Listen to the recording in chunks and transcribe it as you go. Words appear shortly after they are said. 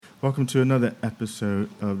Welcome to another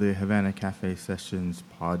episode of the Havana Cafe Sessions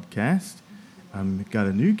podcast. We've got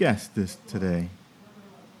a new guest today.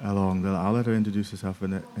 I'll let her introduce herself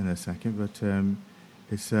in a second, but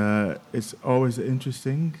it's always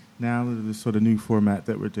interesting now the sort of new format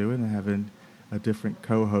that we're doing and having a different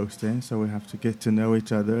co-host in, so we have to get to know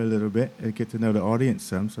each other a little bit and get to know the audience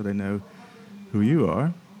some, so they know who you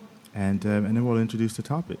are, and then we'll introduce the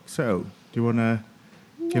topic. So, do you want to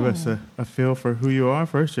give us a feel for who you are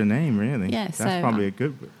first? Your name, really? Yeah, that's probably a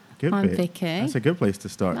good I'm bit. Viki. That's a good place to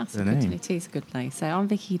start. It is a good place. So I'm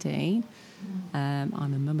Viki Dean. I'm a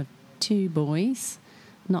mum of two boys,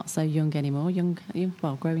 not so young anymore.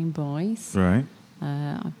 Growing boys. Right.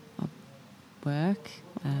 I work.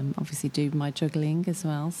 Obviously, do my juggling as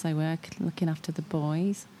well. So work looking after the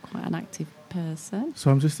boys. Quite an active person.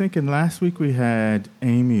 So I'm just thinking. Last week we had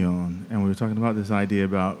Amy on, and we were talking about this idea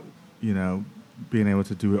about being able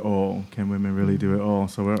to do it all. Can women really do it all?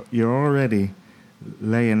 So you're already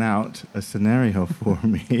laying out a scenario for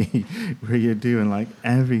me where you're doing like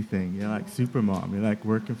everything. You're like super mom. You're like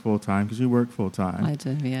working full time because you work full time. I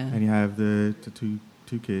do, yeah. And you have the two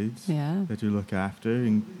kids that you look after,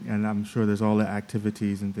 and I'm sure there's all the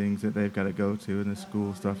activities and things that they've got to go to, and the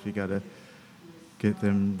school stuff you got to get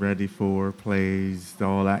them ready for, plays,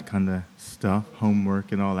 all that kind of stuff,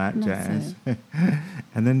 homework and all that jazz.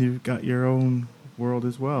 And then you've got your own world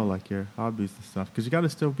as well, like your hobbies and stuff, because you got to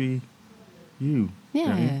still be you.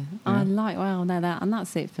 Yeah, and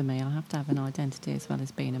that's it for me. I have to have an identity as well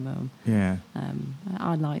as being a mum. Yeah.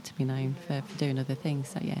 I like to be known for doing other things,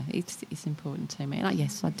 so yeah, it's important to me.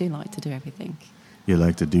 Yes, I do like to do everything. You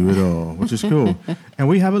like to do it all, which is cool. And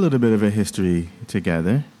we have a little bit of a history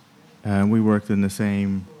together. We worked in the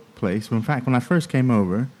same place. Well, in fact, when I first came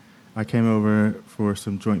over, I came over for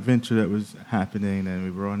some joint venture that was happening, and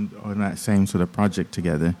we were on that same sort of project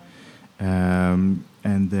together. And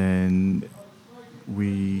then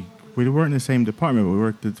we weren't in the same department, but we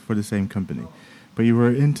worked for the same company. But you were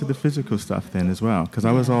into the physical stuff then as well, because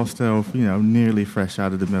I was all still, nearly fresh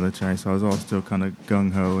out of the military, so I was all still kind of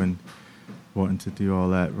gung-ho and wanting to do all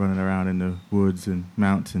that, running around in the woods and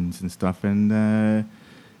mountains and stuff. And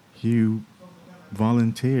you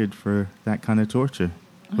volunteered for that kind of torture.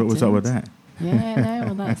 What was up with that? Yeah,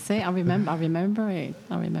 well, that's it. I remember it.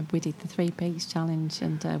 I remember we did the 3 Pigs challenge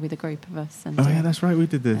and with a group of us. And, that's right. We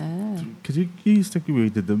did because we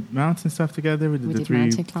did the mountain stuff together. We did the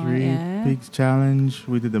three Pigs challenge.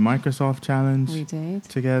 We did the Microsoft challenge. We did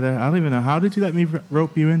together. I don't even know, how did you let me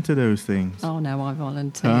rope you into those things? Oh no, I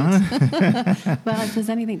volunteered. Well, if there's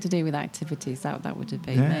anything to do with activities, that would have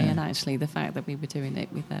been me. And actually, the fact that we were doing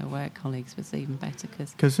it with our work colleagues was even better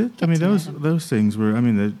because those things were.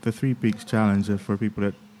 The 3 Peaks challenge. For people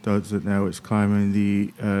that doesn't know, it's climbing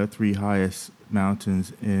the 3 highest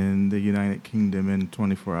mountains in the United Kingdom in a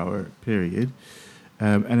 24-hour period.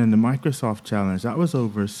 And then the Microsoft Challenge, that was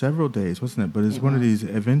over several days, wasn't it? But it's one of these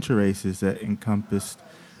adventure races that encompassed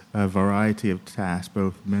a variety of tasks,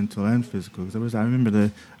 both mental and physical. I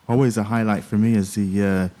remember always the highlight for me is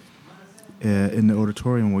the in the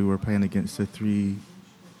auditorium we were playing against the 3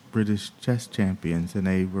 British chess champions, and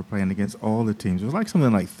they were playing against all the teams. It was like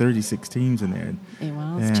something like 36 teams in there. It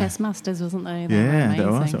was. Yeah. Chess Masters, wasn't they?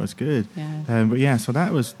 That was good. Yeah. So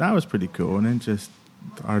that was pretty cool. And then just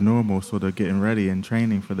our normal sort of getting ready and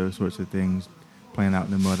training for those sorts of things, playing out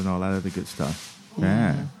in the mud and all that other good stuff.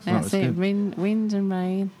 Yeah. So that's it. Wind and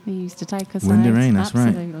rain. He used to take us Wind out. and rain, that's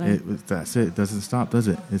Absolutely. right. That's it. It doesn't stop, does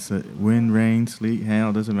it? It's wind, rain, sleet,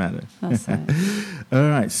 hail, doesn't matter. That's it. All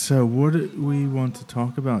right, so what do we want to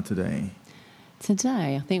talk about today?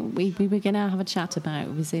 Today, I think we were going to have a chat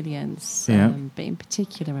about resilience, but in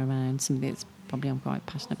particular around something that's probably I'm quite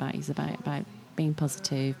passionate about, is about being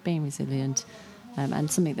positive, being resilient,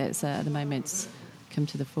 and something that's at the moment's come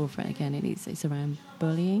to the forefront again, it's around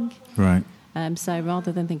bullying. Right. So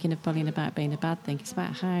rather than thinking of bullying about being a bad thing, it's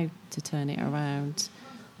about how to turn it around,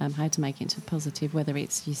 how to make it into a positive, whether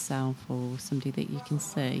it's yourself or somebody that you can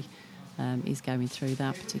see is going through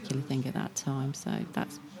that particular thing at that time. So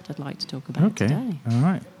that's what I'd like to talk about today. All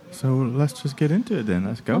right. So let's just get into it then.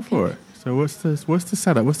 Let's go for it. So what's the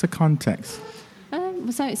setup? What's the context?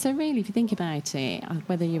 So really, if you think about it,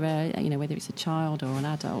 whether you're whether it's a child or an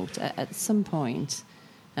adult, at some point,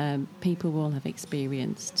 people will have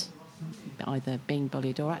experienced either being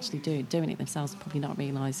bullied or actually doing it themselves, probably not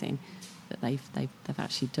realising that they've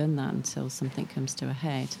actually done that until something comes to a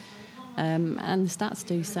head. And the stats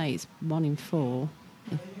do say it's 1 in 4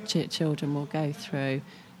 children will go through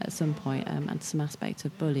at some point and some aspect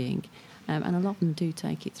of bullying. And a lot of them do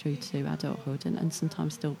take it through to adulthood and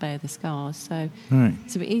sometimes still bear the scars. So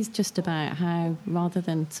it is just about how, rather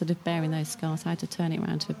than sort of bearing those scars, how to turn it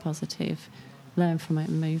around to a positive, learn from it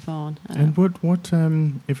and move on. And what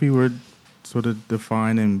if you were sort of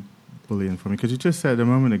defining bullying for me? Because you just said a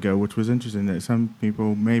moment ago, which was interesting, that some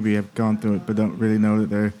people maybe have gone through it but don't really know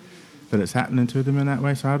that it's happening to them in that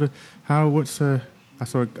way. So what's a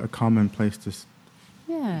common place to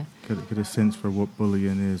get a sense for what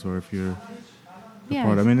bullying is, or if you're a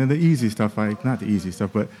part. I mean, the easy stuff, not the easy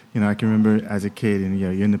stuff, but I can remember as a kid, and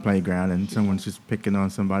you're in the playground and someone's just picking on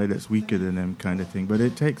somebody that's weaker than them, kind of thing. But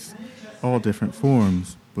it takes all different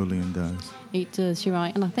forms. Bullying does. It does. You're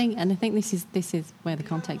right, and I think this is where the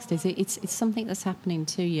context is. It's something that's happening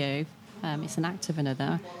to you. It's an act of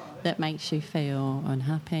another that makes you feel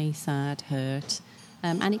unhappy, sad, hurt.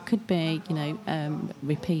 And it could be,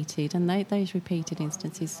 repeated, and those repeated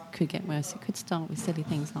instances could get worse. It could start with silly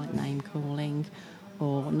things like name calling,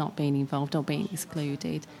 or not being involved, or being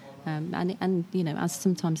excluded. And as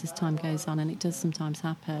time goes on, and it does sometimes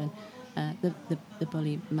happen, the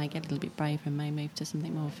bully may get a little bit braver and may move to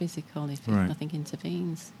something more physical if nothing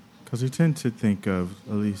intervenes. Because you tend to think of,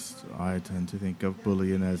 at least I tend to think of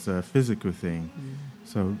bullying as a physical thing.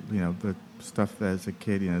 So the stuff that as a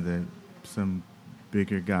kid, some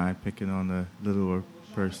bigger guy picking on a littler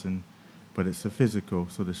person, but it's a physical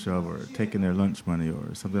sort of shove, or taking their lunch money,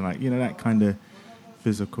 or something like that kind of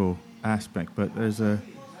physical aspect. But there's a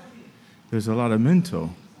lot of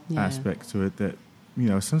mental aspects to it that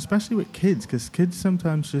especially with kids, because kids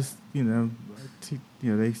sometimes just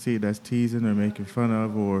they see it as teasing or making fun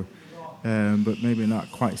of, or but maybe not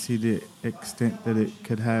quite see the extent that it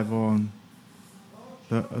could have on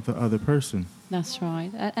the other person. That's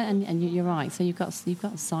right, and you're right. So you've got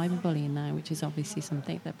cyberbullying now, which is obviously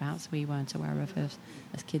something that perhaps we weren't aware of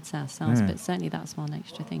as kids ourselves. But certainly that's one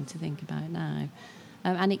extra thing to think about now.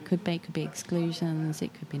 And it could be exclusions,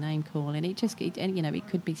 it could be name calling. It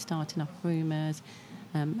could be starting off rumours.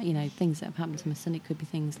 Things that have happened to my son. It could be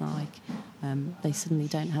things like they suddenly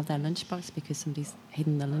don't have their lunchbox because somebody's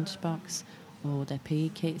hidden the lunchbox, or their PE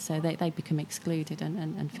kit, so they become excluded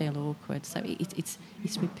and feel awkward. So it's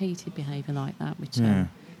repeated behaviour like that, which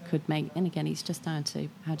could make. And again, it's just down to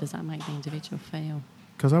how does that make the individual feel.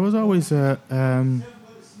 Because I was always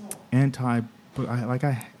anti.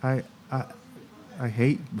 I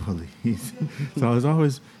hate bullies. So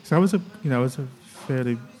I was a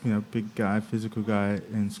fairly big guy, physical guy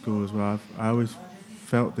in school as well. I always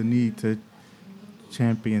felt the need to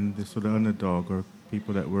champion the sort of underdog, or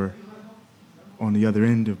people that were on the other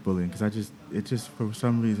end of bullying, because it just for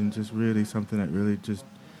some reason just really something that really just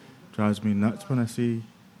drives me nuts when I see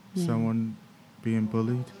someone being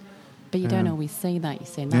bullied. But you don't always see that, you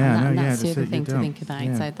see, and that's the other thing to think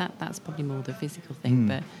about. So that's probably more the physical thing,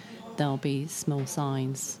 but there'll be small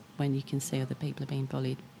signs when you can see other people are being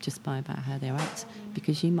bullied just by about how they act,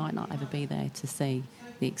 because you might not ever be there to see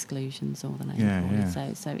the exclusions or the name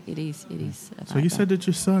calling. So it is about So you said that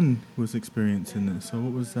your son was experiencing this. So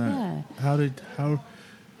what was that?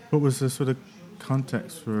 What was the sort of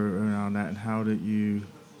context for around that, and how did you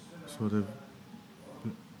sort of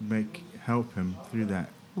help him through that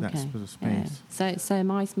sort of space? So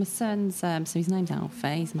my son's so his name's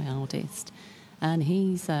Alfie. He's my eldest, and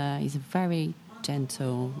he's a very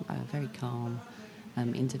gentle, very calm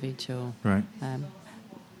individual. Right.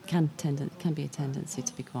 Can be a tendency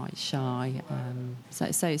to be quite shy.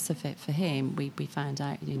 So for him, we found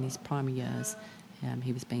out in his primary years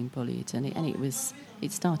he was being bullied, and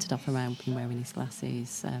it started off around him wearing his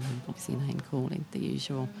glasses, obviously name calling, the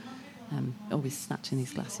usual, always snatching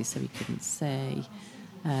his glasses so he couldn't see.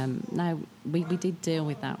 Now we did deal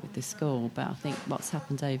with that with the school, but I think what's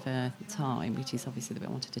happened over time, which is obviously that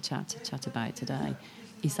we wanted to chat about today,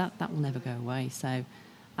 is that will never go away. So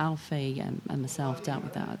Alfie and myself dealt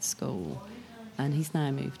with that at school, and he's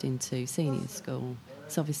now moved into senior school.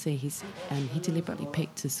 So obviously he deliberately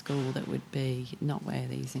picked a school that would be not where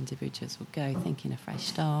these individuals would go, thinking a fresh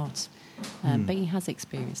start. But he has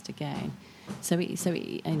experienced again. So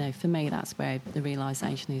for me, that's where the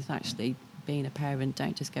realisation is actually being a parent.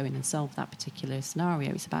 Don't just go in and solve that particular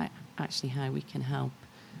scenario. It's about actually how I can help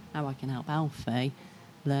Alfie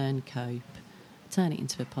learn, cope, turn it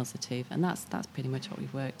into a positive, and that's pretty much what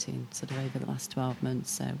we've worked in sort of over the last 12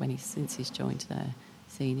 months since he's joined their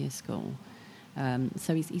senior school.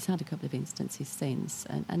 So he's had a couple of instances since,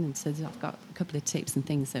 and so I've got a couple of tips and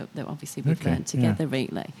things that obviously we've learned together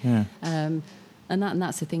really. Yeah. And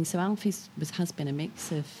that's the thing. So Alfie has been a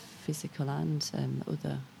mix of physical and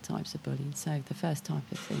other types of bullying. So the first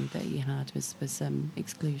type of thing that he had was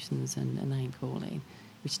exclusions and name calling,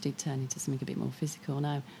 which did turn into something a bit more physical.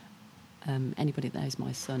 Now, Anybody that knows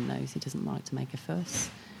my son knows he doesn't like to make a fuss.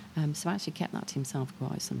 So I actually kept that to himself for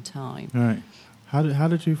quite some time. Right. How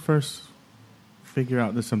did you first figure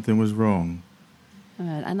out that something was wrong?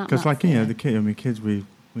 Because, like, you know, kids, we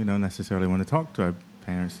don't necessarily want to talk to our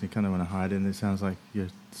parents. They kind of want to hide it, and it sounds like your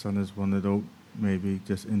son is one that don't maybe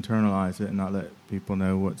just internalize it and not let people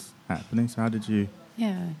know what's happening. So how did you...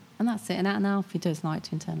 Yeah, and that's it. And Alfie does like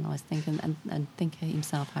to internalise things and think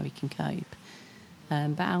himself how he can cope.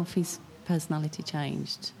 But Alfie's personality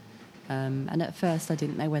changed. And at first I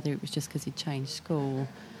didn't know whether it was just because he'd changed school.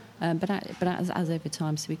 But as over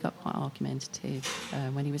time, so we got quite argumentative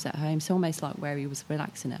when he was at home. So almost like where he was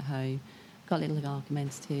relaxing at home, got a little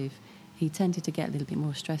argumentative. He tended to get a little bit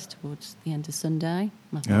more stressed towards the end of Sunday.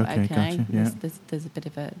 And I thought, okay, gotcha, yeah. there's a bit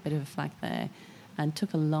of a flag there, and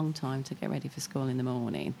took a long time to get ready for school in the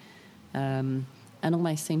morning, and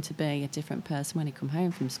almost seemed to be a different person when he come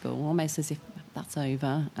home from school, almost as if that's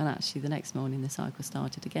over. And actually, the next morning the cycle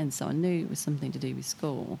started again. So I knew it was something to do with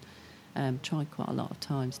school. Tried quite a lot of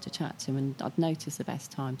times to chat to him, and I'd noticed the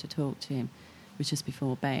best time to talk to him was just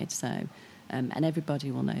before bed. So, and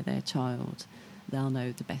everybody will know their child. They'll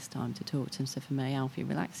know the best time to talk to him. So for me, Alfie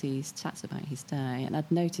relaxes, chats about his day, and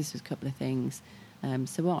I'd noticed a couple of things.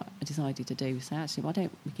 So what I decided to do was say, actually, why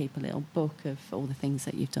don't we keep a little book of all the things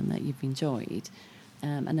that you've done that you've enjoyed,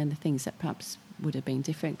 and then the things that perhaps would have been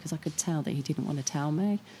different, because I could tell that he didn't want to tell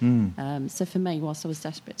me. So for me, whilst I was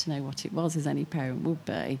desperate to know what it was, as any parent would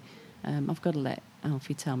be, I've got to let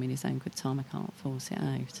Alfie tell me in his own good time. I can't force it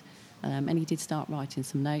out. And he did start writing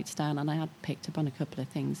some notes down, and I had picked up on a couple of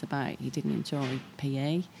things about he didn't enjoy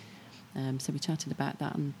PE. So we chatted about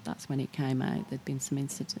that, and that's when it came out. There'd been some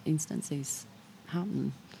instances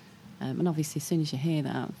happen. And obviously, as soon as you hear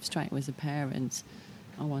that, straight away as a parent,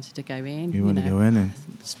 I wanted to go in. You wanted to go in and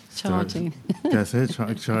charging. That's it,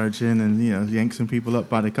 charging and, yank some people up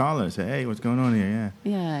by the collar and say, hey, what's going on here?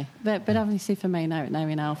 Yeah. But obviously for me,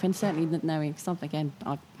 knowing Alf, and certainly knowing, because again,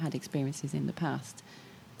 I've had experiences in the past.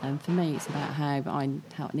 For me, it's about how I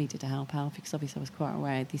needed to help Alfie, because obviously I was quite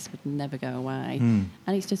aware this would never go away. And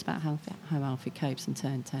it's just about how Alfie copes and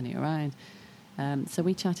turn it around. So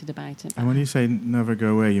we chatted about it. And when you say never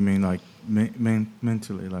go away, you mean like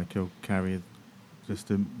mentally, like you'll carry just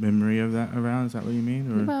a memory of that around? Is that what you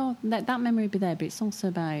mean? Or? Well, that memory will be there, but it's also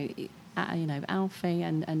about, Alfie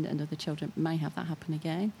and other children may have that happen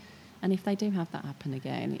again. And if they do have that happen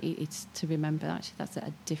again, it's to remember actually that's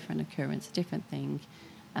a different occurrence, a different thing,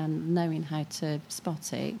 and knowing how to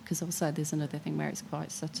spot it, because also there's another thing where it's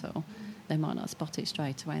quite subtle. They might not spot it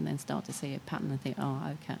straight away and then start to see a pattern and think,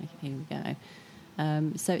 oh, okay, here we go.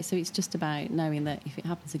 So it's just about knowing that if it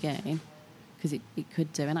happens again, because it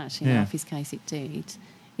could do, and actually in Alfie's case it did,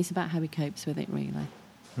 it's about how he copes with it, really.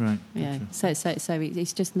 Right. Yeah. Gotcha. So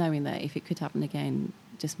it's just knowing that if it could happen again,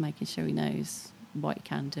 just making sure he knows what he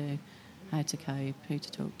can do, how to cope, who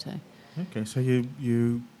to talk to. Okay, so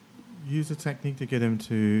you use a technique to get him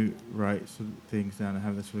to write some things down and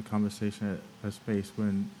have this sort of conversation at a space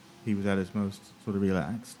when he was at his most sort of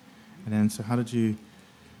relaxed. And then, so how did you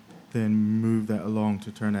then move that along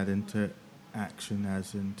to turn that into action,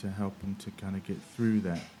 as in to help him to kind of get through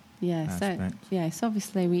that aspect? So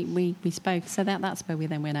obviously we spoke. So that's where we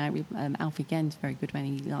then went out. Alfie again's very good when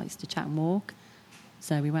he likes to chat and walk.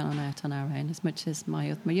 So we went out on our own, as much as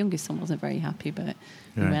my youngest son wasn't very happy, but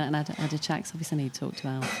we went and had a chat, because obviously I need to talk to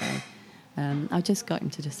Alfie. I just got him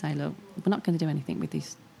to just say, look, we're not going to do anything with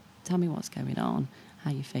this. Tell me what's going on,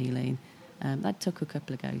 how you feeling. That took a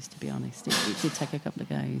couple of goes, to be honest. It did take a couple of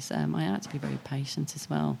goes. I had to be very patient as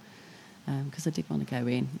well, because I did want to go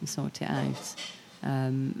in and sort it out.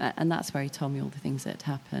 And that's where he told me all the things that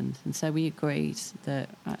had happened. And so we agreed that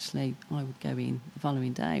actually I would go in the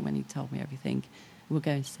following day when he told me everything. We'll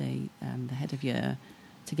go and see the head of year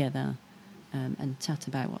together and chat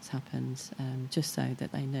about what's happened, just so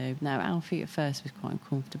that they know. Now, Alfie at first was quite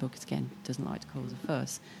uncomfortable because, again, doesn't like to cause a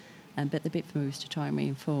fuss. But the bit for me was to try and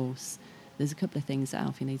reinforce. There's a couple of things that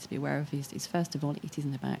Alfie needs to be aware of. Is first of all, it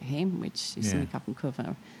isn't about him, which is something I can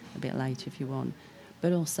cover a bit later if you want.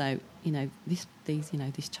 But also,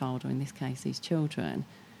 this child, or in this case, these children,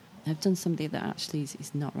 have done something that actually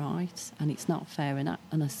is not right, and it's not fair. And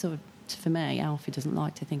I sort of, for me, Alfie doesn't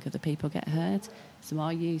like to think other people get hurt. So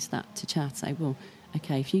I use that to chat, say, well,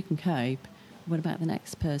 okay, if you can cope, what about the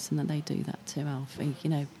next person that they do that to, Alfie?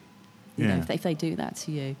 If they do that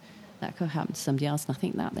to you, that could happen to somebody else. And I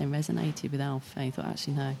think that then resonated with Alfie. I thought,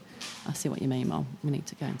 actually, no, I see what you mean, Mom. We need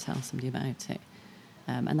to go and tell somebody about it.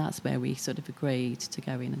 And that's where we sort of agreed to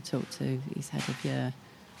go in and talk to his head of year,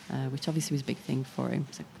 which obviously was a big thing for him.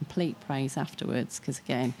 So complete praise afterwards, because,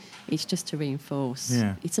 again, it's just to reinforce.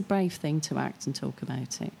 Yeah. It's a brave thing to act and talk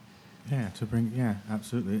about it. Yeah, to bring, yeah,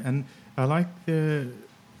 absolutely. And I like the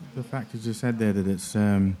fact you just said there that it's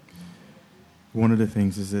one of the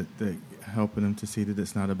things is that helping them to see that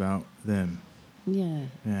it's not about them. Yeah.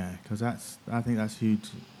 Yeah, because I think that's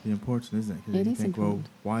hugely important, isn't it? Because It you is think, important.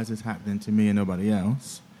 well, why is this happening to me and nobody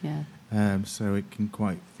else? Yeah. So it can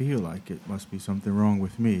quite feel like it must be something wrong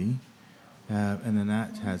with me. And then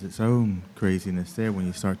that has its own craziness there when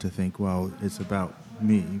you start to think, well, it's about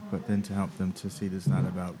me, but then to help them to see that it's not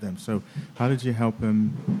about them. So how did you help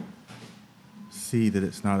him see that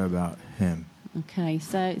it's not about him? Okay,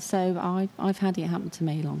 so I've had it happen to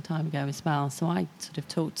me a long time ago as well. So I sort of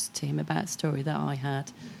talked to him about a story that I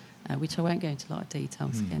had, which I won't go into a lot of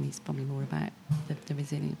details. Again, it's probably more about the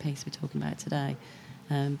resilient piece we're talking about today.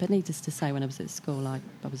 But needless to say, when I was at school, I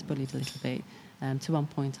was bullied a little bit. To one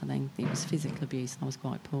point, I think it was physical abuse, and I was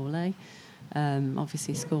quite poorly.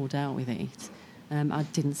 Obviously, school dealt with it. I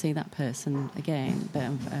didn't see that person again,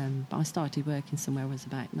 but I started working somewhere when I was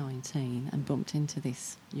about 19 and bumped into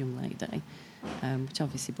this young lady, which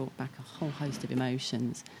obviously brought back a whole host of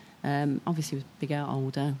emotions. Obviously, was bigger,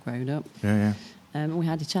 older, grown up. Yeah. We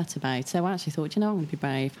had a chat about it. So I actually thought, I'm going to be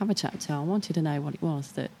brave, have a chat to her. I wanted to know what it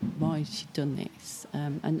was, why she'd done this.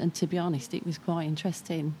 And to be honest, it was quite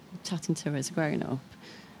interesting chatting to her as a grown-up.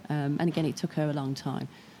 And again, it took her a long time.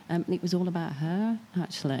 And it was all about her,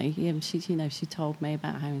 actually. She told me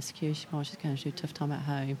about how insecure she was. She was going through a tough time at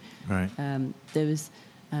home. Right.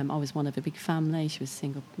 I was one of a big family. She was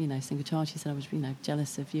single child. She said, I was,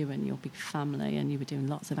 jealous of you and your big family, and you were doing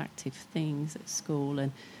lots of active things at school,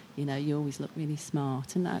 and, you always looked really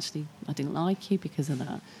smart. And actually, I didn't like you because of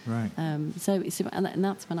that. Right. And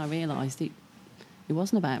that's when I realised it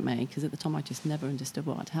wasn't about me, because at the time I just never understood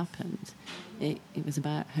what had happened. It was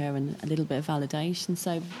about her and a little bit of validation.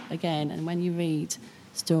 So again, and when you read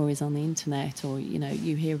stories on the internet, or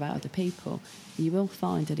you hear about other people, you will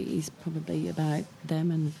find that it is probably about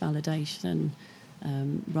them and validation,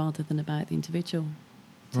 rather than about the individual,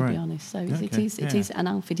 to be honest. So it is, and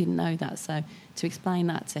Alfie didn't know that. So to explain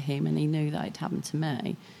that to him, and he knew that it happened to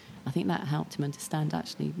me, I think that helped him understand,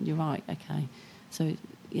 actually, you're right, okay. So,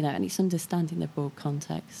 and it's understanding the broad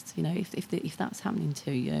context. If that's happening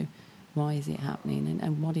to you, why is it happening?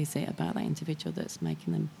 And what is it about that individual that's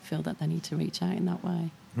making them feel that they need to reach out in that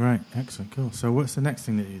way? Right, excellent, cool. So what's the next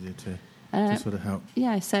thing that you did to sort of help?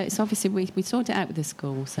 Yeah, so obviously we sorted it out with the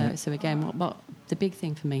school. So again, what the big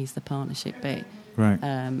thing for me is the partnership bit. Right.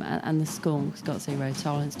 And the school's got zero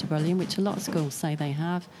tolerance to bullying, which a lot of schools say they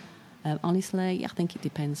have. Honestly, I think it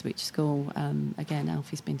depends which school. Again,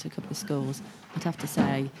 Alfie's been to a couple of schools. I'd have to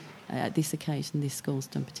say, at this occasion, this school's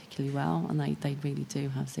done particularly well, and they really do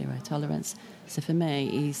have zero tolerance. So for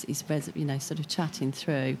me, is sort of chatting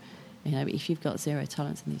through, if you've got zero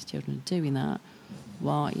tolerance and these children are doing that,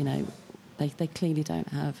 why, they clearly don't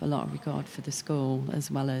have a lot of regard for the school as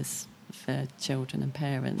well as for children and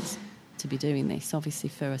parents to be doing this. Obviously,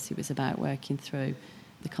 for us, it was about working through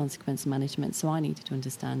the consequence management. So I needed to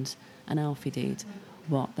understand, and Alfie did,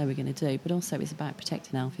 what they were going to do. But also it's about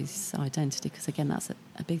protecting Alfie's identity, because, again, that's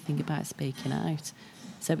a big thing about speaking out.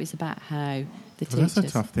 So it's about how the teachers... That's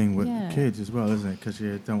a tough thing with kids as well, isn't it? Because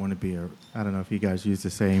you don't want to be I don't know if you guys use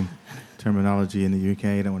the same terminology in the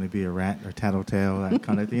UK. You don't want to be a rat or tattletale, that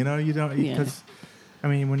kind of thing. You don't... Because,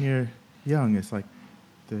 when you're young, it's like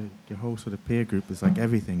your whole sort of peer group is like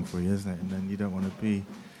everything for you, isn't it? And then you don't want to be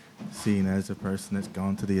seen as a person that's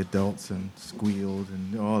gone to the adults and squealed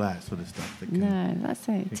and all that sort of stuff. That's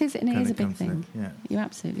it. It is a big thing. Yeah. You're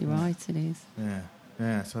absolutely right, it is.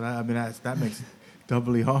 Yeah. So that makes it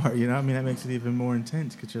doubly hard, that makes it even more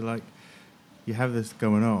intense, because you're like, you have this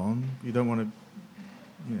going on, you don't want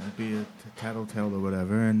to, be a tattletale or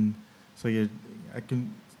whatever, and so I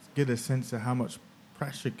can get a sense of how much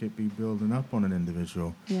pressure could be building up on an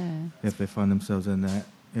individual if they find themselves in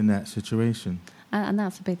that situation. And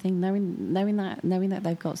that's a big thing, knowing that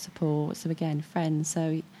they've got support. So again, friends.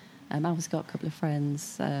 So Al's got a couple of friends.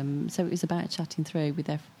 So it was about chatting through with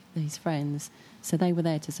his friends. So they were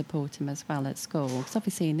there to support him as well at school. Because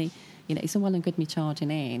obviously, it's all well and good me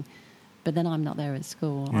charging in, but then I'm not there at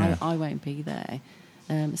school. Yeah. I won't be there.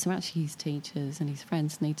 So actually, his teachers and his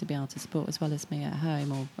friends need to be able to support as well as me at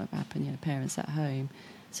home, or parents at home.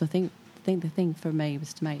 So I think the thing for me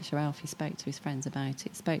was to make sure Alfie spoke to his friends about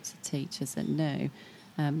it, spoke to the teachers that knew,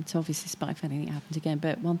 to obviously spot if anything happened again.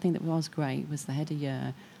 But one thing that was great was the head of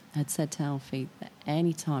year had said to Alfie that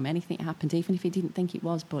any time anything happened, even if he didn't think it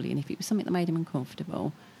was bullying, if it was something that made him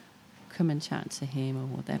uncomfortable, come and chat to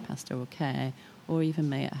him or their pastoral care, or even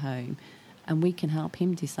me at home, and we can help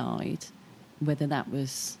him decide whether that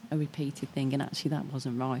was a repeated thing and actually that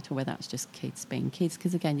wasn't right, or whether that's just kids being kids.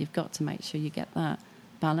 Because again, you've got to make sure you get that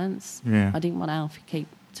balance. Yeah. I didn't want Alfie keep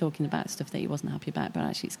talking about stuff that he wasn't happy about, but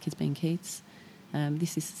actually it's kids being kids.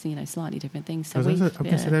 This is, slightly different things. So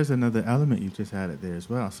so there's another element you've just added there as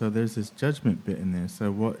well. So there's this judgment bit in there.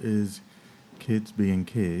 So what is kids being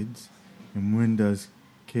kids, and when does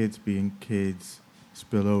kids being kids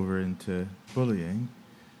spill over into bullying,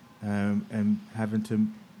 and having to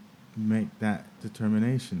make that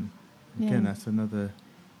determination? Again, that's another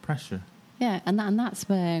pressure. Yeah, and that's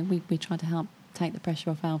where we try to help take the pressure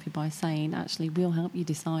off Alfie by saying, actually, we'll help you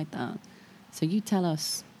decide that. So you tell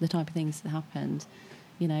us the type of things that happened.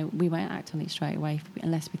 We won't act on it straight away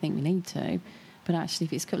unless we think we need to. But actually,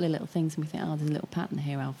 if it's a couple of little things and we think, there's a little pattern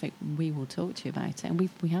here, Alfie, we will talk to you about it. And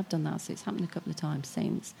we have done that, so it's happened a couple of times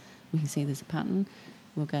since. We can see there's a pattern.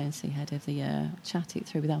 We'll go and see head of the year, chat it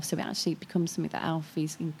through with Alfie. So it becomes something that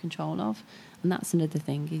Alfie's in control of. And that's another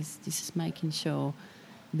thing, is just making sure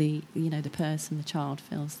the person, the child,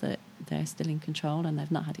 feels that they're still in control and they've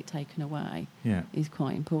not had it taken away. Is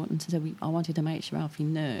quite important. So I wanted to make sure Alfie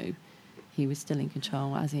knew he was still in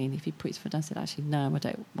control, as in, if he put his foot down and said, actually, no, I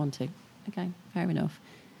don't want to. Okay, fair enough.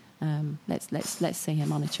 Let's see him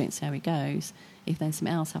monitor it and see how it goes. If then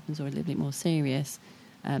something else happens or a little bit more serious,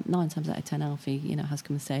 9 times out of 10, Alfie, has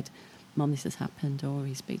come and said, Mum, this has happened, or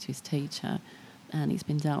he speaks to his teacher and it's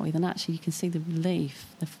been dealt with. And actually, you can see the relief,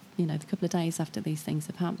 the couple of days after these things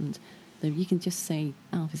have happened, you can just see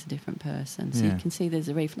Alfie's a different person. So you can see there's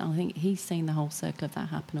a relief. And I think he's seen the whole circle of that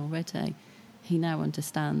happen already. He now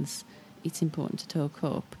understands it's important to talk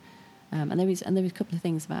up. And there is a couple of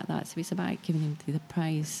things about that. So it's about giving him the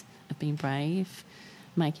praise of being brave,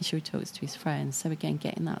 making sure he talks to his friends. So again,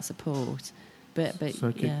 getting that support. But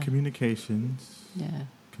so communications,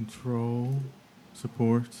 control,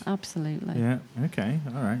 support. Absolutely. Yeah. Okay.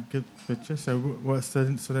 All right. Good picture. So what's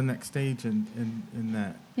the next stage in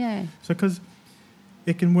that? Yeah. So because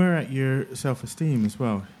it can wear at your self-esteem as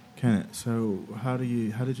well, can it? So how did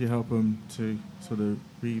you help him to sort of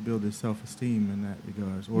rebuild his self-esteem in that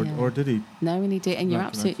regards, or did he? No, and he did, and you're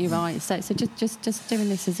absolutely right. So just doing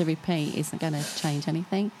this as a repeat isn't going to change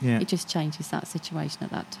anything. Yeah. It just changes that situation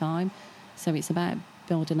at that time. So it's about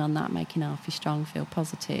building on that, making Alfie strong, feel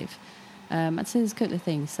positive. And so there's a couple of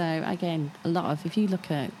things. So again, if you look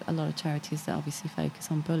at a lot of charities that obviously focus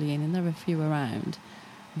on bullying, and there are a few around,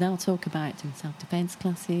 they'll talk about doing self-defence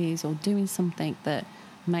classes or doing something that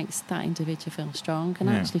makes that individual feel strong. And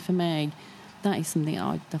actually for me, that is something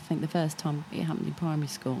I think the first time it happened in primary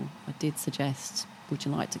school, I did suggest, would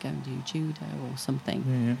you like to go and do judo or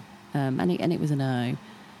something? And it was a no.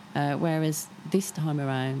 Whereas this time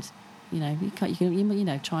around, you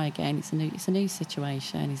can try again. It's a new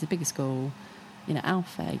situation. It's a bigger school.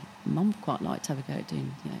 Alfie, Mum would quite like to have a go at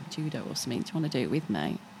doing judo or something. Do you want to do it with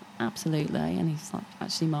me? Absolutely. And he's like,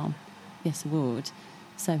 actually, Mum, yes, I would.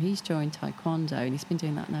 So he's joined Taekwondo, and he's been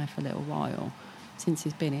doing that now for a little while, since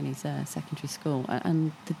he's been in his secondary school.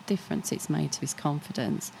 And the difference it's made to his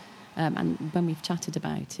confidence. And when we've chatted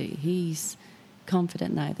about it, he's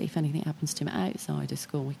confident now that if anything happens to him outside of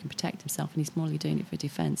school, he can protect himself, and he's morally doing it for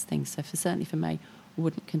defence things. So certainly for me, I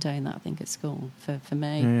wouldn't condone that, I think, at school. For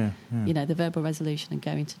me, the verbal resolution and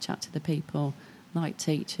going to chat to the people, like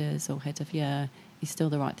teachers or head of year, is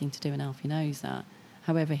still the right thing to do, and Alfie knows that.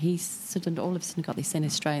 However, he's all of a sudden got this inner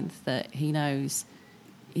strength that he knows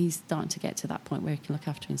he's starting to get to that point where he can look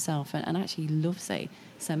after himself, and actually loves it.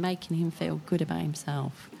 So making him feel good about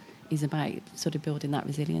himself is about sort of building that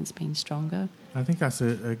resilience, being stronger. I think that's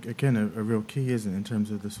a real key, isn't it, in terms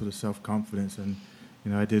of the sort of self-confidence. And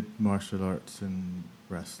I did martial arts and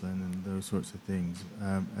wrestling and those sorts of things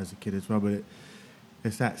as a kid as well. But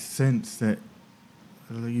it's that sense that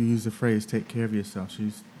you use the phrase "take care of yourself." So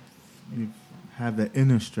you have that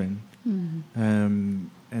inner strength, and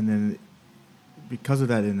then because of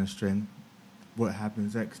that inner strength, what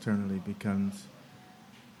happens externally becomes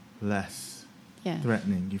less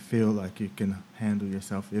threatening. You feel like you can handle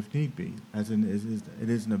yourself if need be. As in, it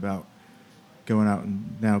isn't about going out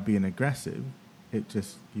and now being aggressive. It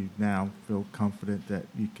just, you now feel confident that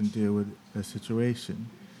you can deal with a situation,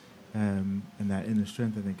 and that inner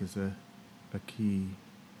strength, I think, is a key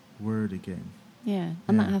word again. Yeah,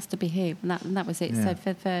 and that has to be him, and that was it. Yeah.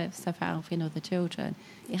 So for Alfie and other children,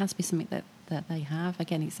 it has to be something that they have.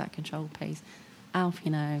 Again, it's that control piece. Alfie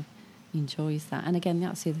now enjoys that, and again,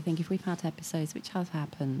 that's the other thing. If we've had episodes, which has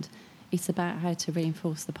happened, it's about how to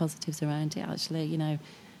reinforce the positives around it. Actually,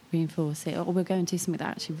 reinforce it, or we'll go and do something that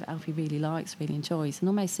actually Alfie really likes, really enjoys, and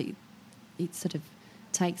almost it sort of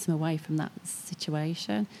takes him away from that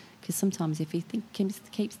situation. Because sometimes if he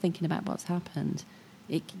keeps thinking about what's happened,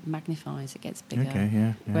 it magnifies, it gets bigger. Okay,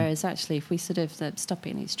 yeah. Whereas actually, if we sort of stop it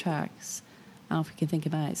in its tracks Alfie can think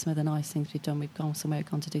about some of the nice things we've done. We've gone somewhere,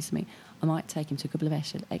 gone to do something. I might take him to a couple of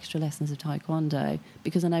extra lessons of Taekwondo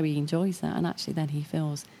because I know he enjoys that, and actually then he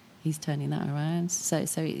feels he's turning that around. So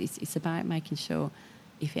it's about making sure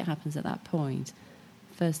if it happens at that point,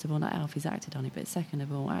 first of all, not Alfie's acted on it, but second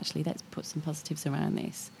of all, actually let's put some positives around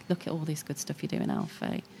this. Look at all this good stuff you're doing,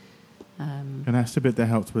 Alfie. And that's the bit that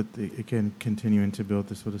helps with, again, continuing to build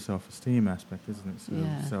the sort of self-esteem aspect, isn't it? So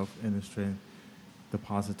self-illustrating the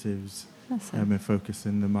positives and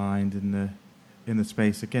focusing the mind in the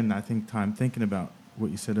space. Again, I think time thinking about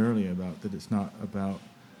what you said earlier about that it's not about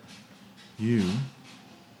you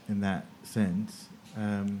in that sense,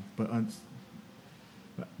 but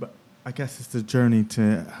I guess it's the journey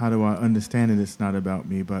to how do I understand it? It's not about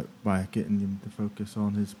me, but by getting him to focus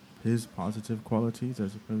on his positive qualities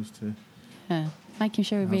as opposed to making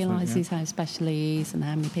sure he realises how special he is and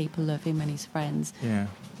how many people love him and his friends. Yeah.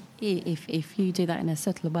 If you do that in a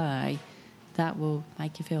subtle way, that will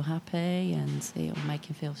make you feel happy and it will make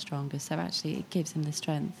him feel stronger. So actually, it gives him the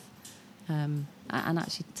strength, and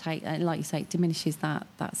actually like you say, it diminishes that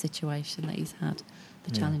situation that he's had,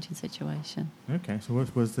 the challenging situation. Okay, so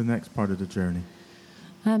what was the next part of the journey?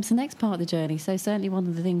 So the next part of the journey, so certainly one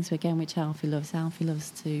of the things, again, which Alfie loves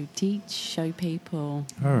to teach, show people.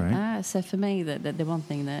 All right. So for me, the one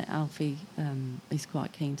thing that Alfie is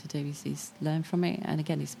quite keen to do is learn from it. And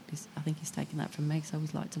again, I think he's taken that from me, because I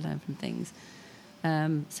always like to learn from things.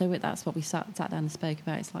 So that's what we sat down and spoke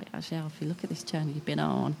about. It's like, actually, Alfie, look at this journey you've been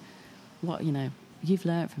on. What, you've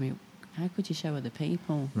learned from it. How could you show other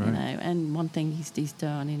people, right. And one thing he's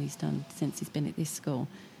done since he's been at this school,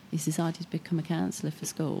 he's decided to become a counsellor for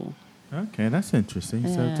school. Okay, that's interesting.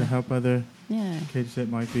 Yeah. So to help other kids that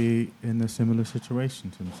might be in a similar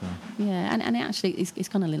situation to himself. Yeah, and actually it's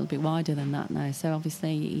gone a little bit wider than that now. So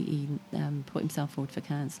obviously he put himself forward for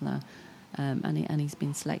counsellor, and he's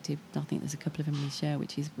been selected. I think there's a couple of them this year,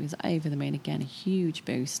 which was over the moon. Again, a huge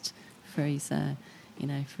boost for his,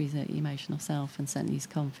 for his emotional self and certainly his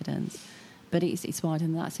confidence. But it's wider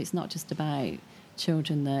than that. So it's not just about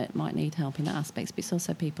children that might need help in that aspect, but it's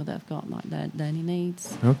also people that have got like learning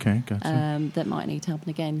needs. Okay, gotcha. That might need help. And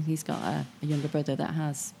again, he's got a younger brother that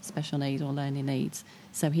has special needs or learning needs,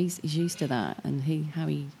 so he's used to that. And how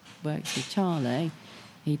he works with Charlie,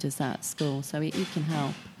 he does that at school, so he can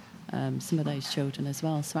help some of those children as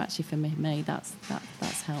well. So actually, for me, that's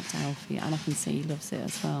helped Alfie, and I can see he loves it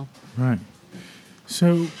as well. Right.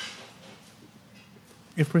 So,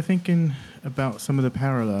 if we're thinking about some of the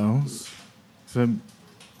parallels. So,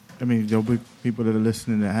 I mean, there'll be people that are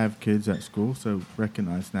listening that have kids at school, so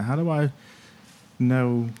recognize now. How do I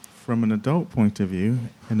know from an adult point of view,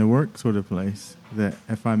 in a work sort of place, that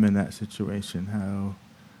if I'm in that situation, how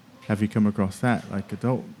have you come across that, like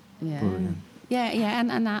adult bullying? Yeah,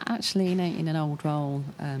 and actually, in an old role,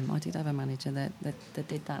 I did have a manager that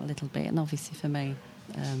did that a little bit, and obviously for me,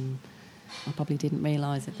 I probably didn't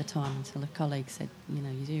realise at the time until a colleague said, you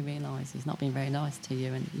do realise he's not being very nice to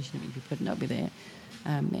you and you shouldn't be putting up with it.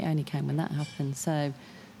 It only came when that happened. So,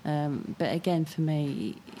 but again, for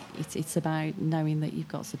me, it's about knowing that you've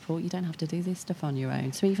got support. You don't have to do this stuff on your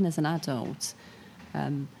own. So even as an adult,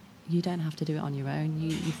 you don't have to do it on your own.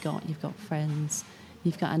 You've got friends.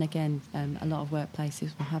 And again, a lot of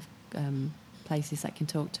workplaces will have places that can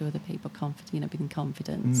talk to other people, with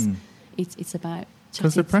confidence. It's about.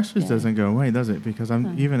 Because the pressure doesn't go away, does it? Because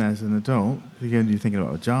even as an adult, again, you're thinking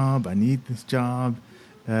about a job. I need this job.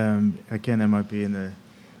 Again, am I being a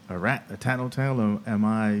rat, a tattletale, or am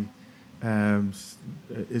I?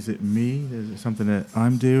 Is it me? Is it something that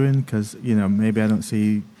I'm doing? Because maybe I don't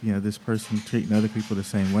see this person treating other people the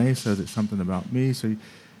same way. So it's something about me. So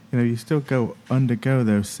you still undergo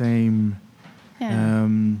those same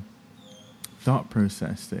thought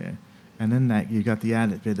process there. And then that you got the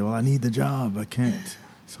added bit, well, I need the job, I can't.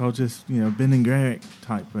 So I'll just, Ben and Garrick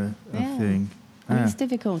type of thing. And it's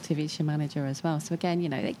difficult if it's your manager as well. So again,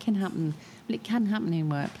 it can happen. Well, it can happen in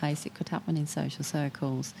workplace. It could happen in social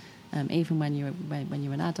circles, even when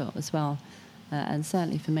you're an adult as well. And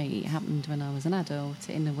certainly for me, it happened when I was an adult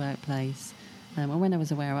in the workplace. And when I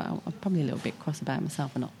was aware, I was probably a little bit cross about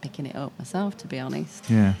myself and not picking it up myself, to be honest.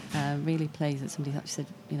 Yeah. Really pleased that somebody actually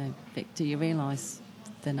said, Vic, do you realise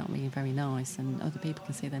they're not being very nice and other people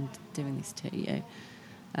can see them doing this to you?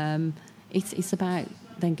 It's about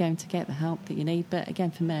then going to get the help that you need. But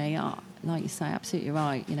again, for me, like you say, absolutely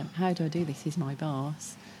right. How do I do this? He's my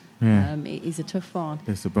boss. Yeah. It is a tough one.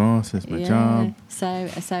 It's the boss, it's my job. So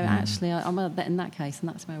actually, I'm in that case, and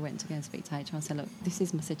that's where I went to go and speak to HR and say, look, this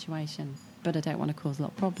is my situation, but I don't want to cause a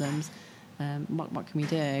lot of problems. What can we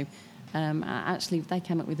do? Actually, they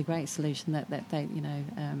came up with a great solution that they,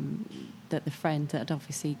 that the friend that had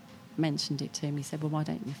obviously mentioned it to him, he said, well,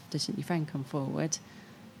 doesn't your friend come forward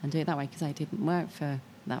and do it that way, because they didn't work for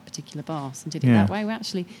that particular boss and did it that way. Well,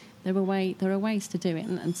 actually, there are ways to do it,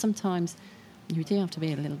 and sometimes you do have to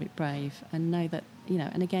be a little bit brave and know that,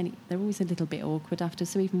 and again, they're always a little bit awkward after.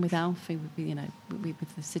 So even with Alfie,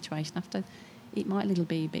 with the situation after, it might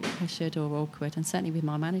be a bit pressured or awkward, and certainly with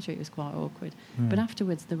my manager, it was quite awkward. But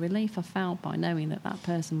afterwards, the relief I felt by knowing that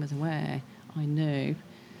person was aware, I knew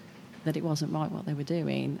that it wasn't right what they were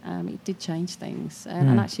doing, it did change things.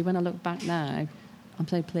 And actually, when I look back now, I'm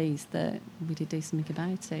so pleased that we did do something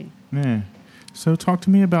about it. Yeah. So talk to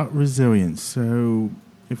me about resilience. So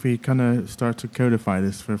if we kind of start to codify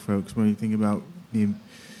this for folks, when you think about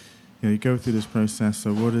you go through this process.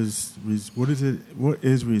 So what is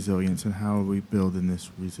resilience, and how are we building this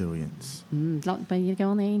resilience? Like when you go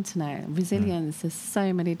on the internet, resilience. There's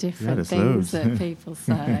so many different things that people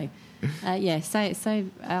say. So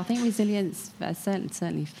I think resilience,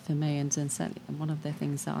 certainly for me, and certainly one of the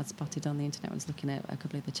things that I spotted on the internet, was looking at a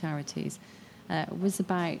couple of the charities, was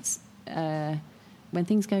about when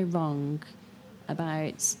things go wrong,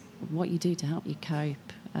 about what you do to help you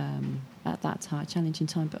cope at that challenging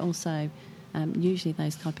time, but also usually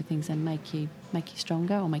those type of things then make you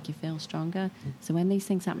stronger, or make you feel stronger. So when these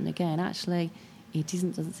things happen again, actually it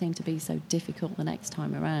doesn't seem to be so difficult the next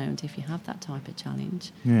time around if you have that type of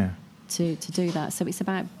challenge. To do that. So it's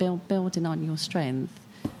about building on your strength,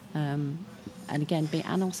 and again,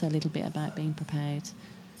 and also a little bit about being prepared.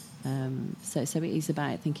 So it is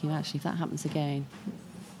about thinking, actually, if that happens again,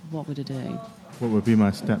 what would I do? What would be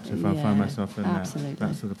my steps if I find myself in that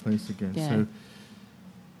sort of place again? Yeah.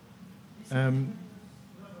 So,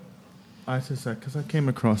 I just said, because I came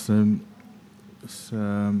across some,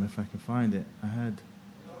 if I can find it, I had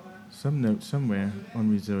some note somewhere on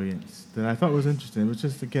resilience that I thought was interesting. It was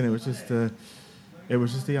just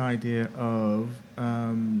the idea of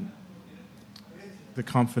the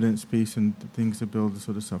confidence piece and the things that build the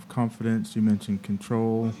sort of self-confidence. You mentioned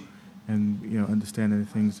control, and understanding the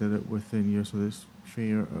things that are within your sort of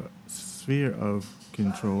sphere of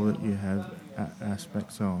control that you have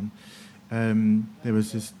aspects on. There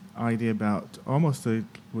was this idea about almost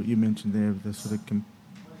what you mentioned there, the sort of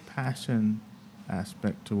compassion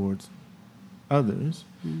aspect towards others,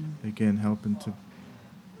 again helping to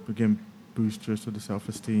boost your sort of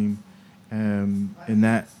self-esteem in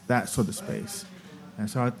that sort of space. And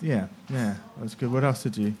so that's good. What else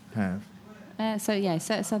did you have? So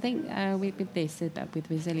I think with this,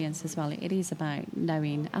 with resilience as well, it is about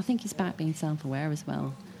knowing. I think it's about being self-aware as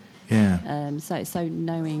well. Yeah. So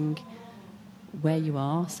knowing where you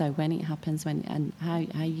are, so when it happens, and how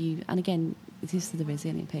you, and again, this is the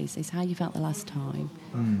resilient piece, is how you felt the last time.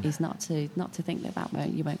 Is not to think that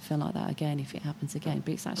you won't feel like that again if it happens again,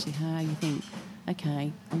 but it's actually how you think,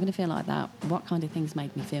 okay, I'm going to feel like that. What kind of things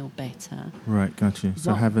made me feel better? Right, got you.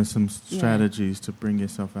 So having some strategies to bring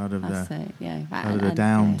yourself out of out of the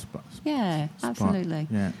down spot. Yeah, absolutely.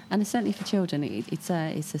 Yeah. And certainly for children, it's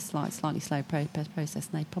a slightly slow process,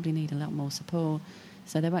 and they probably need a lot more support.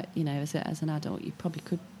 So they won't, as an adult, you probably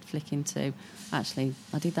could flick into, actually,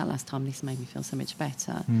 I did that last time, this made me feel so much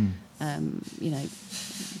better.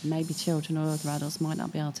 Maybe children or other adults might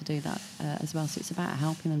not be able to do that as well. So it's about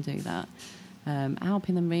helping them do that.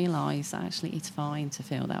 Helping them realise actually it's fine to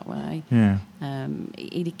feel that way. Yeah.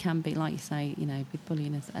 It can be, like you say, with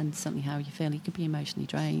bullying and certainly how you feel. You could be emotionally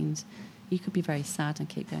drained. You could be very sad and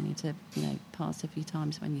keep going into parts of your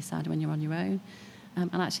times when you're sad, when you're on your own.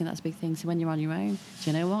 And actually that's a big thing. So when you're on your own,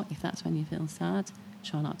 do you know what? If that's when you feel sad,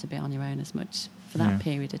 try not to be on your own as much for that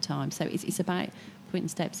period of time. So it's about putting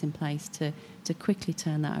steps in place to quickly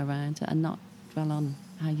turn that around and not dwell on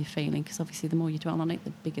how you're feeling, because obviously the more you dwell on it,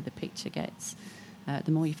 the bigger the picture gets.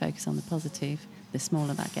 The more you focus on the positive, the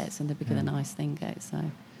smaller that gets, and the bigger the nice thing gets. So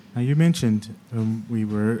now you mentioned we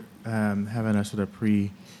were having a sort of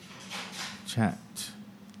pre-chat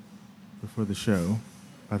before the show.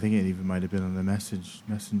 I think it even might have been on the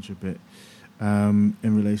messenger bit, in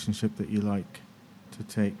relationship that you like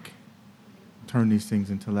to turn these things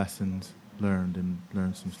into lessons learned and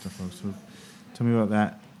learn some stuff else. So tell me about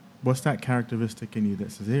that. What's that characteristic in you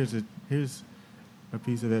that says, here's a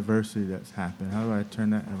piece of adversity that's happened. How do I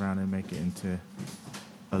turn that around and make it into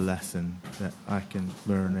a lesson that I can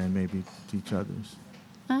learn and maybe teach others?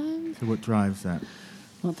 So what drives that?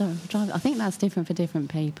 Well, I think that's different for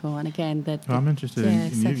different people. And again, I'm interested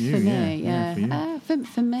in you.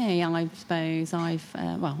 For me, I suppose I'm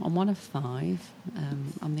one of 5.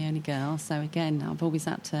 I'm the only girl. So again, I've always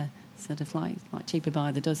had to sort of like cheaper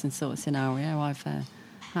by the dozen sort of scenario. I've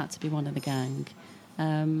had to be one of the gang.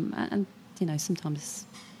 And sometimes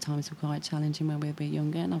times were quite challenging when we were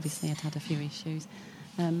younger, and obviously I'd had a few issues.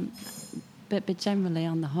 But generally,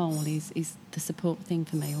 on the whole, is the support thing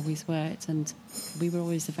for me always worked, and we were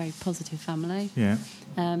always a very positive family. Yeah.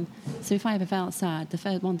 So if I ever felt sad, the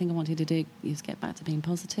first one thing I wanted to do is get back to being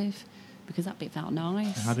positive, because that bit felt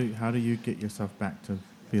nice. How do you get yourself back to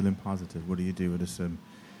feeling positive? What do you do with this?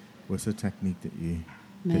 What's the technique that you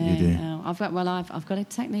do? I've got a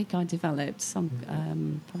technique I developed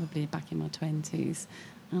probably back in my 20s,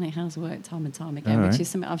 and it has worked time and time again, which is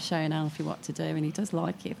something I've shown Alfie what to do, and he does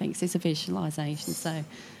like it. He thinks it's a visualisation. So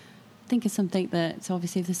think of something so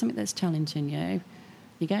obviously if there's something that's challenging you,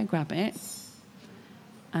 you go grab it.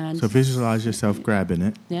 And so visualise yourself grabbing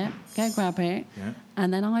it. Yeah, go grab it. Yeah.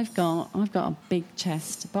 And then I've got a big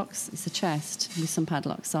chest box. It's a chest with some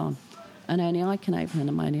padlocks on, and only I can open it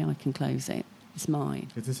and only I can close it. It's mine.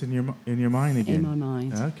 Is this in your mind again? In my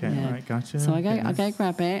mind. Okay, yeah. all right, gotcha. So I go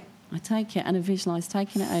grab it, I take it and I visualise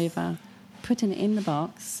taking it over, putting it in the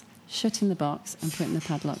box, shutting the box and putting the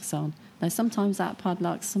padlocks on. Now sometimes that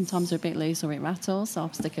padlocks sometimes are a bit loose or it rattles, so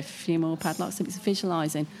I'll stick a few more padlocks. So it's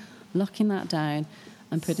visualising, locking that down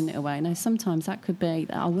and putting it away. Now sometimes that could be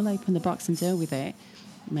that I will open the box and deal with it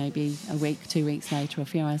maybe a week, 2 weeks later or a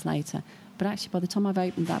few hours later. But actually by the time I've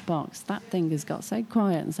opened that box, that thing has got so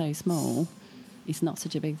quiet and so small, it's not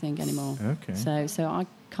such a big thing anymore. Okay. So I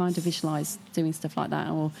kind of visualise doing stuff like that,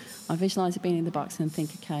 or I visualise it being in the box and think,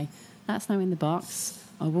 okay, that's now in the box.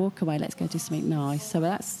 I walk away, let's go do something nice. So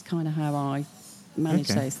that's kind of how I manage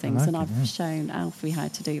those things. And I've shown Alfie how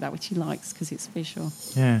to do that, which he likes because it's visual.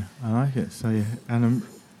 Yeah, I like it. So, yeah, and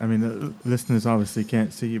I mean, the listeners obviously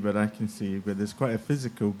can't see you, but I can see you. But there's quite a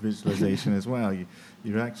physical visualization as well.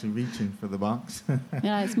 You're actually reaching for the box.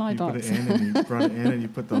 Yeah, it's my box. You put it in and you brought it in and you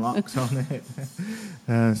put the locks on it.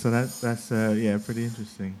 So that's pretty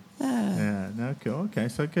interesting. Yeah, no, cool. Okay,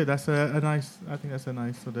 so good. That's a nice. I think that's a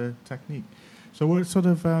nice sort of technique. So what sort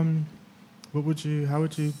of how would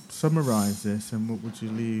you summarize this, and what would you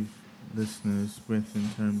leave listeners with in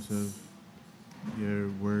terms of your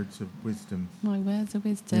words of wisdom? My words of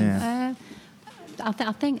wisdom. Yeah. I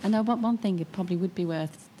think I know one thing it probably would be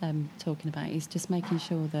worth talking about is just making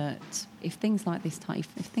sure that if things like this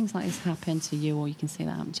happen to you, or you can see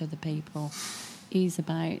that happen to other people, is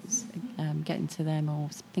about getting to them or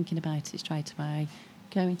thinking about it straight away,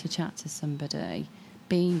 going to chat to somebody,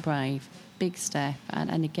 being brave, big step,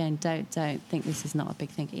 and again, don't think this is not a big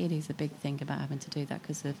thing. It is a big thing about having to do that,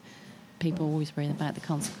 because of people always worry about the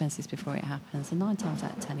consequences before it happens, and 9 times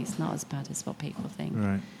out of 10 it's not as bad as what people think.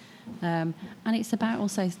 Right. And it's about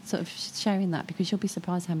also sort of sharing that, because you'll be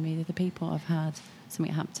surprised how many other people have had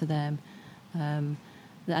something happen to them.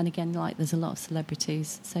 And again, like, there's a lot of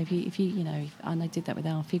celebrities. So if you and I did that with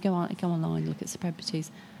Alf. You go online, look at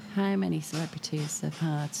celebrities. How many celebrities have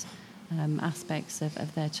had aspects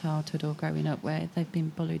of their childhood or growing up where they've been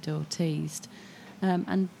bullied or teased,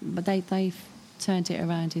 but they've turned it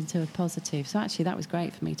around into a positive. So actually, that was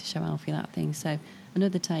great for me to show Alfie that thing. So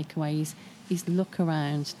another takeaway is look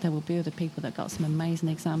around. There will be other people that got some amazing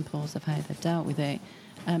examples of how they've dealt with it,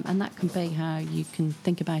 and that can be how you can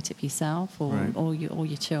think about it for yourself or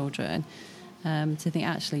your children. To think,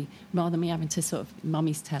 actually, rather than me having to sort of,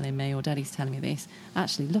 mummy's telling me or daddy's telling me this,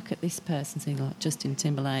 actually look at this person, saying like Justin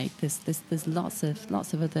Timberlake. There's lots of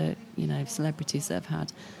other celebrities that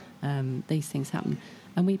have had these things happen.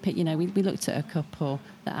 And we looked at a couple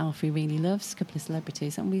that Alfie really loves, a couple of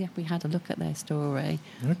celebrities, and we had a look at their story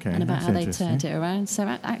and about how they turned it around. So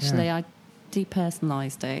actually, I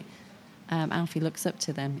depersonalised it. Alfie looks up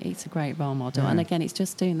to them. It's a great role model, and again, it's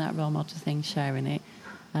just doing that role model thing, sharing it.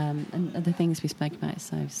 And the things we spoke about,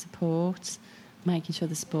 so support, making sure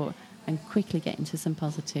the support, and quickly getting to some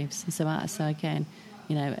positives. So again,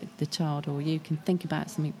 the child or you can think about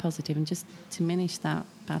something positive and just diminish that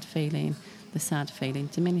bad feeling, the sad feeling,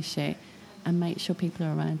 diminish it, and make sure people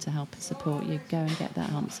are around to help and support you. Go and get that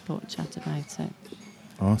help, support, and chat about it.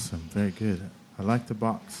 Awesome, very good. I like the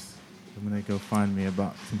box. I'm going to go find me a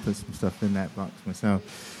box and put some stuff in that box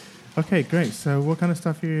myself. Okay, great. So what kind of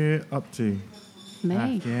stuff are you up to?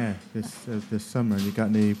 Me? This summer. You got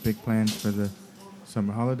any big plans for the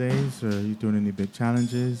summer holidays, or are you doing any big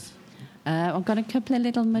challenges? I've got a couple of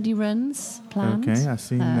little muddy runs planned. Okay, I've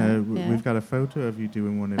seen, we've got a photo of you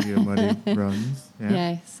doing one of your muddy runs.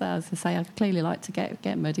 Yeah, so I was going to say, I clearly like to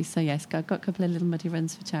get muddy, so yes, I've got a couple of little muddy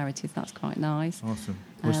runs for charities, that's quite nice. Awesome.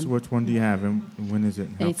 Which one do you have, and when is it?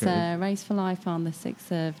 It's a Race for Life on the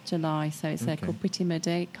 6th of July, so it's called Pretty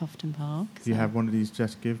Muddy, Cofton Park. Do you have one of these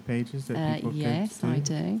Just Give pages that people yes, can do? I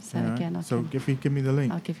do. So again, if you give me the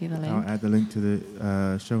link. I'll give you the link. I'll add the link to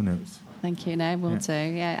the show notes. Thank you. No, we'll do.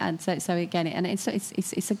 Yeah, and so again, and it's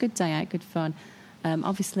a good day out, good fun.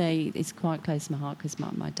 Obviously, it's quite close to my heart because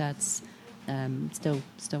my dad's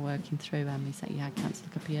Still working through. He said he had cancer a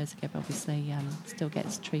couple of years ago, but obviously still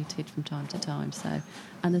gets treated from time to time. So,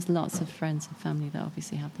 and there's lots of friends and family that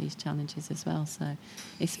obviously have these challenges as well. So,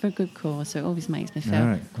 it's for a good cause. So it always makes me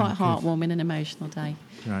feel quite heartwarming and emotional day.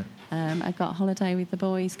 Right. I got a holiday with the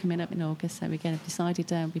boys coming up in August, so we're going to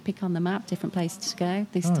decided we pick on the map different places to go.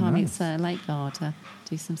 This time nice. it's Lake Garda,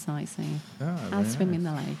 do some sightseeing, and very swim nice. in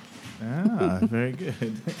the lake. Very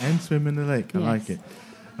good. And swim in the lake. I like it.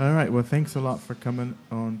 All right. Well, thanks a lot for coming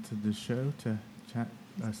on to the show to chat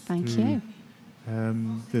us Thank through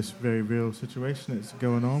you. This very real situation that's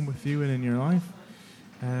going on with you and in your life.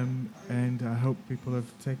 And I hope people have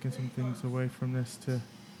taken some things away from this that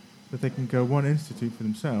they can go one institute for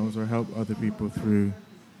themselves or help other people through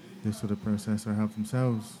this sort of process or help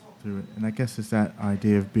themselves through it. And I guess it's that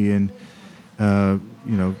idea of being,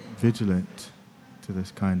 vigilant to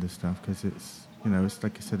this kind of stuff, because it's, it's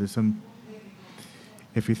like I said, there's some.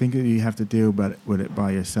 If you think that you have to deal with it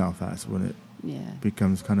by yourself, that's when it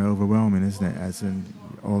becomes kind of overwhelming, isn't it? As in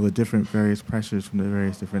all the different various pressures from the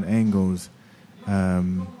various different angles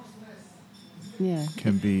can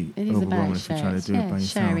be overwhelming if you try to do it by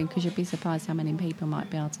yourself. Sharing, because you'd be surprised how many people might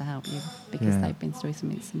be able to help you because they've been through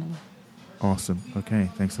something similar. Awesome. Okay,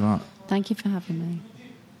 thanks a lot. Thank you for having me.